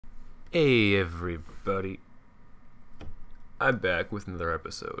Hey everybody, I'm back with another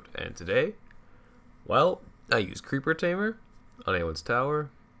episode, and today, well, I used Creeper Tamer on Aelin's Tower,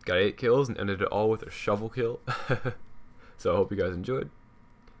 got 8 kills, and ended it all with a shovel kill. So I hope you guys enjoyed.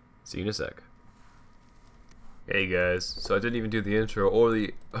 See you in a sec. Hey guys, so I didn't even do the intro or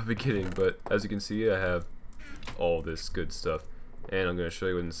the beginning, but as you can see I have all this good stuff, and I'm going to show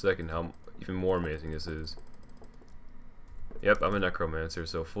you in a second how even more amazing this is. Yep, I'm a necromancer,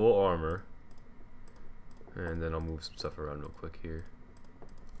 so full armor. And then I'll move some stuff around real quick here.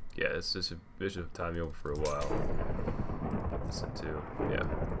 Yeah, it's just it should time me over for a while. Put this in too. Yeah.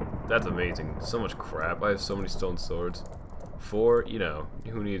 That's amazing. So much crap. I have so many stone swords. 4, you know,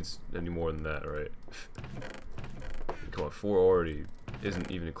 who needs any more than that, right? Come on, 4 already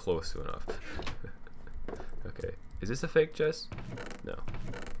isn't even close to enough. Okay. Is this a fake chest? No.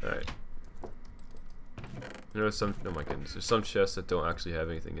 Alright. You know, oh my goodness, there's some chests that don't actually have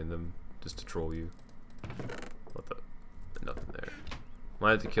anything in them, just to troll you. What the? Nothing there.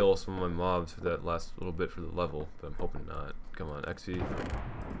 Might have to kill some of my mobs for that last little bit for the level, but I'm hoping not. Come on, XP.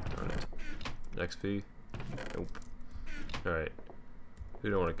 Darn it. XP. Nope. Alright. We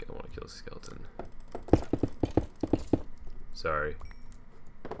don't want to kill a skeleton. Sorry.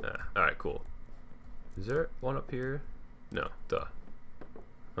 Alright, cool. Is there one up here? No, duh.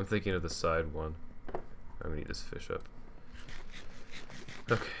 I'm thinking of the side one. I'm gonna eat this fish up.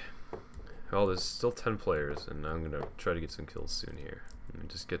 Okay. Well, there's still 10 players, and I'm gonna try to get some kills soon here. And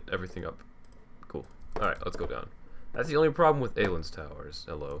just get everything up. Cool. Alright, let's go down. That's the only problem with Aelin's towers.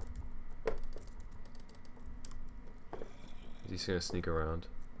 Hello. Is he just gonna sneak around?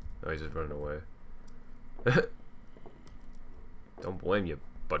 Oh, he's just running away. Don't blame you,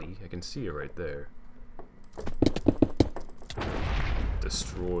 buddy. I can see you right there.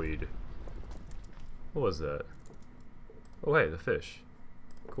 Destroyed. What was that? Oh hey, the fish.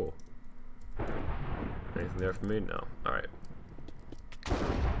 Cool. Anything there for me? No. Alright.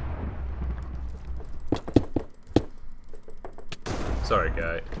 Sorry,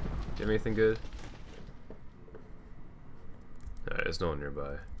 guy. Do you have anything good? Alright, there's no one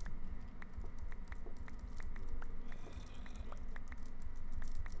nearby.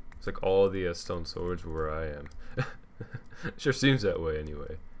 It's like all the stone swords were where I am. Sure seems that way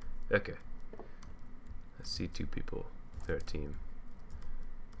anyway. Okay. I see 2 people. They're a team.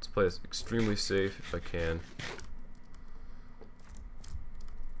 Let's play this extremely safe if I can.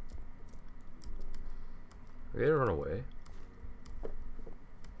 Are they gonna run away?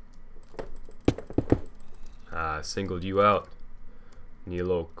 Ah, I singled you out. Need a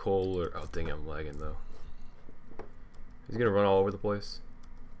little coal or... Oh dang, I'm lagging though. He's gonna run all over the place?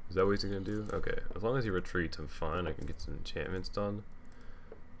 Is that what he's gonna do? Okay, as long as he retreats, I'm fine. I can get some enchantments done.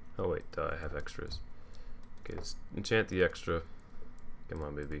 Oh wait, I have extras. Okay, let's enchant the extra. Come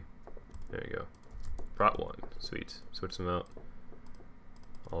on, baby. There you go. Prot 1. Sweet. Switch them out.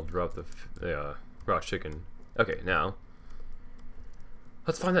 I'll drop the raw chicken. Okay, now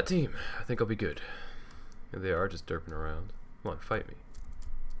let's find that team. I think I'll be good. Here they are, just derping around. Come on, fight me.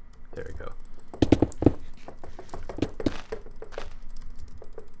 There we go.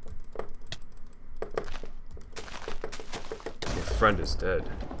 Your friend is dead.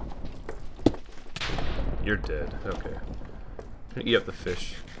 You're dead. Okay. I'm gonna eat up the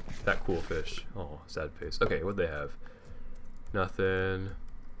fish. That cool fish. Oh, sad face. Okay, what'd they have? Nothing.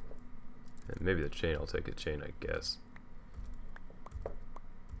 And maybe the chain. I'll take a chain, I guess.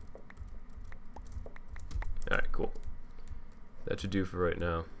 Alright, cool. That should do for right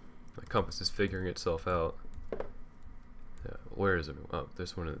now. My compass is figuring itself out. Yeah, where is it? Oh,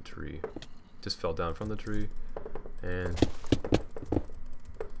 there's one in the tree. Just fell down from the tree. And...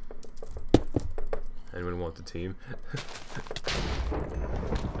 anyone want the team?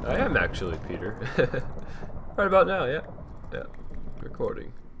 I am actually, Peter. Right about now, yeah. Yeah.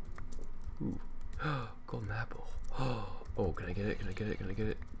 Recording. Ooh. Golden apple. Oh, can I get it? Can I get it? Can I get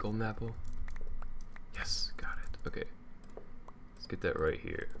it? Golden apple? Yes, got it. Okay. Let's get that right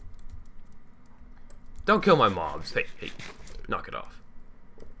here. Don't kill my mobs. Hey, hey. Knock it off.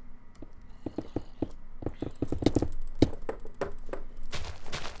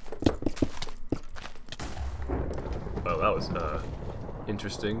 Oh, that was,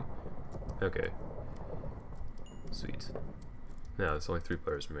 interesting. Okay. Sweet. Now, there's only 3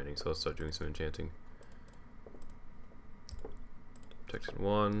 players remaining, so let's start doing some enchanting. Protection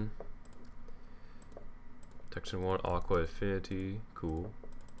 1. Protection 1, Aqua Affinity. Cool.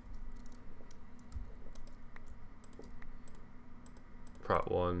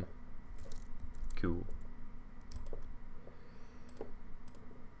 Prot 1. Cool.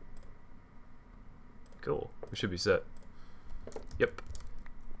 Cool. We should be set. Yep.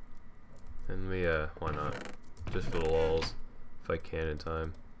 me, why not? Just for the lulz, if I can in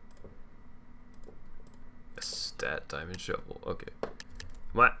time. A stat diamond shovel, okay.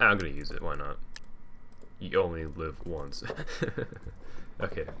 I'm gonna use it, why not? You only live once.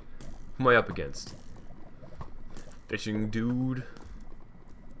 Okay, who am I up against? Fishing dude.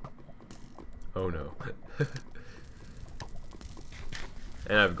 Oh no.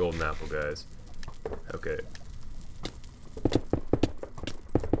 And I have a golden apple, guys. Okay.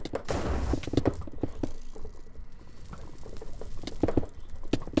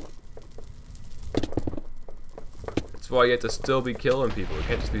 That's why you have to still be killing people. You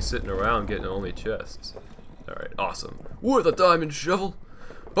can't just be sitting around getting only chests. Alright, awesome. With a diamond shovel!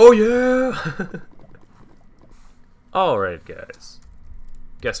 Oh yeah! Alright, guys.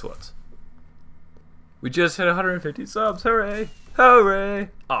 Guess what? We just hit 150 subs. Hooray! Hooray!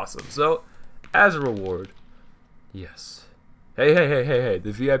 Awesome. So, as a reward, yes. Hey.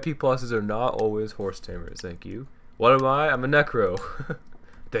 The VIP pluses are not always horse tamers. Thank you. What am I? I'm a necro.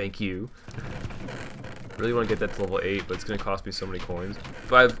 Thank you. Really want to get that to level 8, but it's going to cost me so many coins.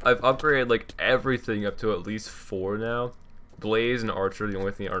 But I've upgraded like everything up to at least 4 now. Blaze and Archer are the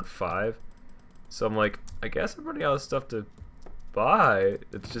only thing that aren't 5. So I'm like, I guess I'm running out of stuff to buy.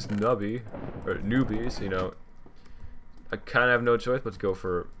 It's just newbies, you know. I kind of have no choice but to go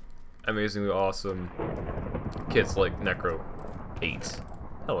for amazingly awesome kits like Necro 8.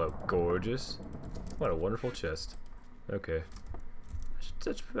 Hello, gorgeous. What a wonderful chest. Okay.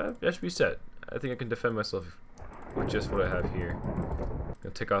 That should be set. I think I can defend myself with just what I have here. I'm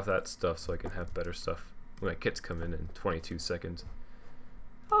gonna take off that stuff so I can have better stuff when my kits come in 22 seconds.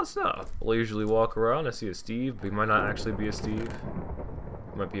 Oh, it's not. I'll usually walk around. I see a Steve. He might not actually be a Steve.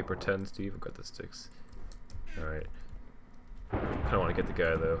 It might be a pretend Steve. I've got the sticks. Alright. I kinda want to get the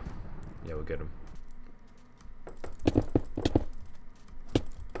guy though. Yeah, we'll get him.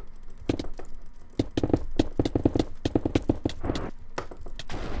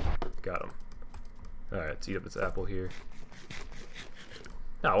 Got him. Alright, let's eat up this apple here.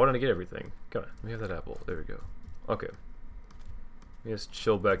 No, I wanted to get everything. Come on, let me have that apple. There we go. Okay. Let me just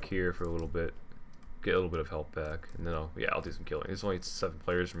chill back here for a little bit. Get a little bit of health back. And then I'll do some killing. There's only 7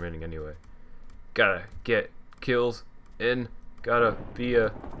 players remaining anyway. Gotta get kills in. Gotta be a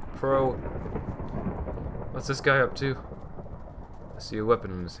pro. What's this guy up to? I see a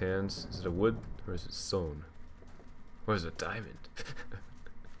weapon in his hands. Is it a wood or is it stone? Or is it a diamond?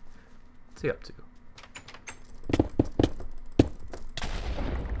 What's he up to?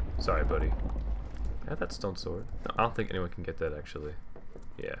 Sorry, buddy. I have that stone sword. No, I don't think anyone can get that actually.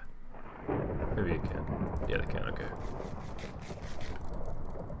 Yeah. Maybe it can. Yeah, they can, okay.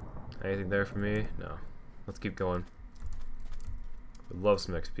 Anything there for me? No. Let's keep going. Would love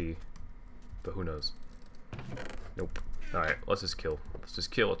some XP, but who knows? Nope. Alright, let's just kill. Let's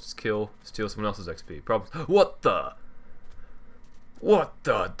just kill. Steal someone else's XP. What the? What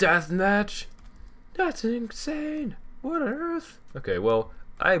the? Deathmatch? That's insane! What on earth? Okay, well,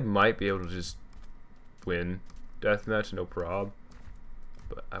 I might be able to just win deathmatch, no prob.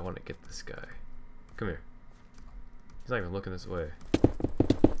 But I want to get this guy. Come here. He's not even looking this way.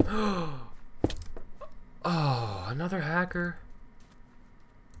 Oh, another hacker?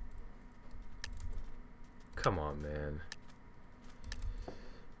 Come on, man.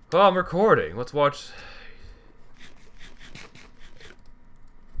 Oh, I'm recording. Let's watch.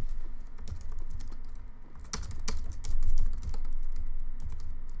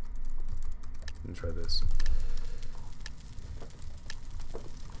 Let me try this.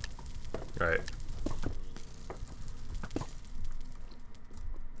 Alright.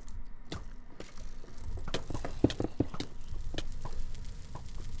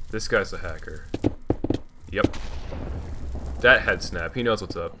 This guy's a hacker. Yep. That head snap. He knows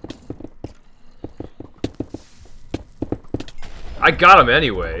what's up. I got him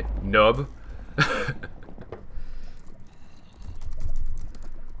anyway, nub.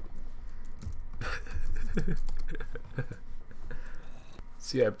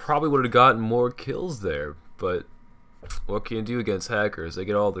 See, I probably would have gotten more kills there, but what can you do against hackers? They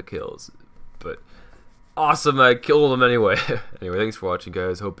get all the kills. But awesome, I killed them anyway. Anyway, thanks for watching,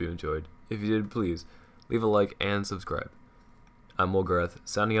 guys. Hope you enjoyed. If you did, please leave a like and subscribe. I'm Mulgorath,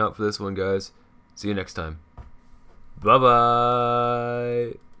 signing out for this one, guys. See you next time.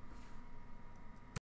 Bye-bye.